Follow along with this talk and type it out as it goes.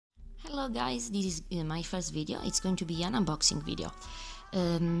Hello guys, this is my first video. It's going to be an unboxing video.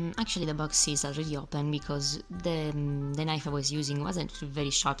 Actually the box is already open because the knife I was using wasn't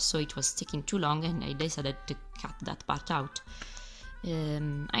very sharp, so it was taking too long and I decided to cut that part out.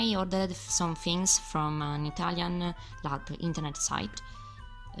 I ordered some things from an Italian LARP internet site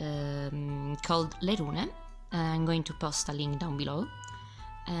called Le Rune. I'm going to post a link down below.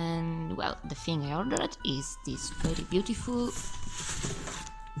 And well, the thing I ordered is this very beautiful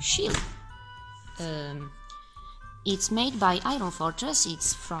shield. It's made by Iron Fortress.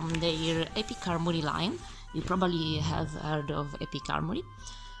 It's from their Epic Armory line. You probably have heard of Epic Armory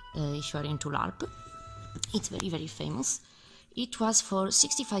if you are into LARP. It's very famous. It was for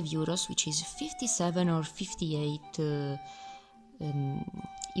 65 euros, which is 57 or 58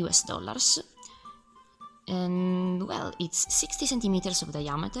 US dollars. And well, it's 60 centimeters of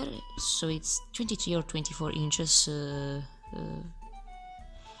diameter, so it's 23 or 24 inches.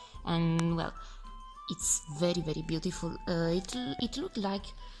 And well, it's very beautiful. It looked like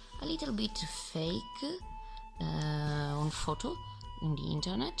a little bit fake on photo in the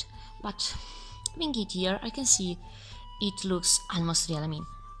internet, but having it here, I can see it looks almost real. I mean,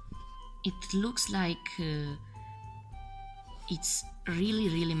 it looks like it's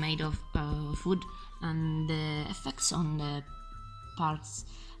really made of wood, and the effects on the parts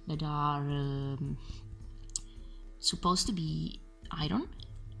that are supposed to be iron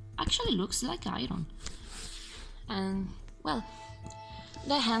actually looks like iron. And well,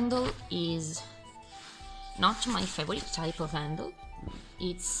 the handle is not my favorite type of handle.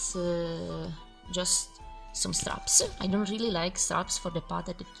 It's just some straps. I don't really like straps for the part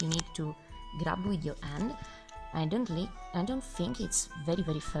that you need to grab with your hand. I don't think it's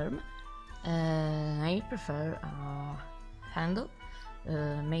very firm. I prefer a handle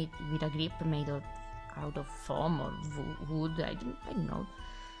made with a grip made out of foam or wood. I don't know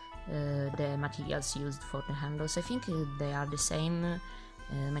the materials used for the handles. I think they are the same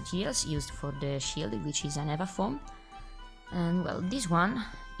materials used for the shield, which is an EVA foam. And well, this one,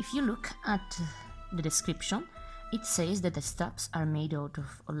 if you look at the description, it says that the straps are made out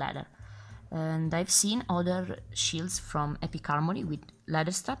of leather. And I've seen other shields from Epic Armory with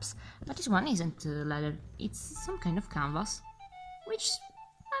leather straps, but this one isn't leather, it's some kind of canvas, which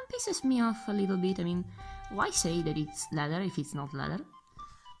pisses me off a little bit. I mean, why say that it's leather if it's not leather?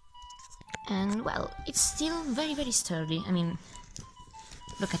 And well, it's still very sturdy. I mean,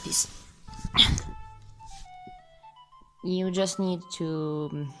 look at this. You just need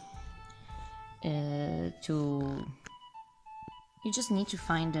to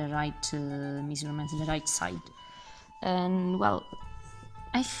find the right measurements, the right side. And well,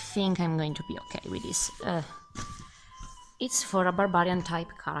 I think I'm going to be okay with this. It's for a barbarian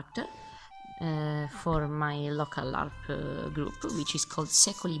type character for my local LARP group, which is called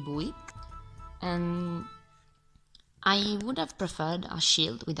Secoli Bui. And I would have preferred a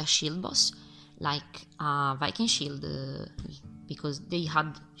shield with a shield boss, like a Viking shield, because they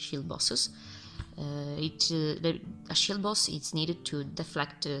had shield bosses. A shield boss is needed to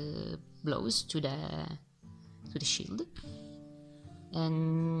deflect blows to the shield,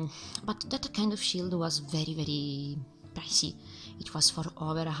 but that kind of shield was very pricey. It was for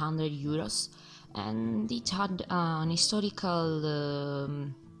over 100 euros, and it had an historical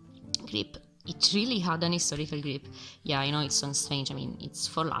grip. It really had an historical grip. Yeah, I know it sounds strange. I mean, it's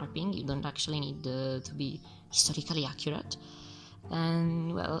for LARPing. You don't actually need to be historically accurate.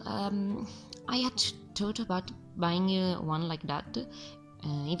 And well, I had thought about buying one like that,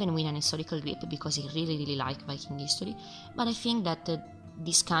 even with an historical grip, because I really like Viking history. But I think that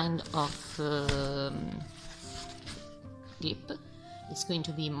this kind of grip is going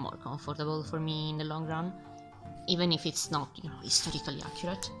to be more comfortable for me in the long run, even if it's not, historically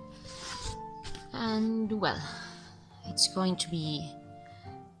accurate. And well, it's going to be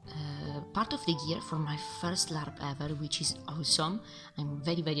part of the gear for my first LARP ever, which is awesome. I'm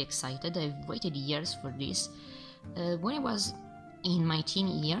very excited. I've waited years for this. When I was in my teen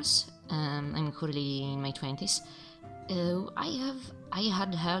years, I'm currently in my 20s, I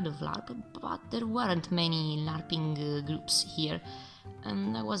had heard of LARP, but there weren't many LARPing groups here,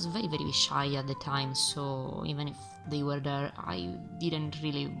 and I was very shy at the time, so even if they were there, I didn't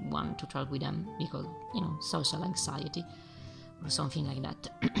really want to talk with them because, social anxiety or something like that.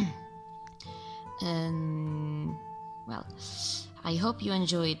 And well, I hope you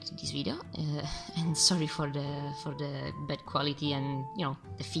enjoyed this video, and sorry for the bad quality and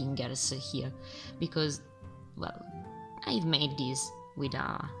the fingers here, because well, I've made this with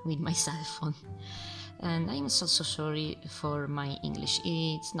my cell phone, and I'm so sorry for my English.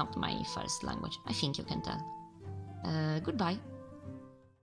 It's not my first language, I think you can tell. Goodbye.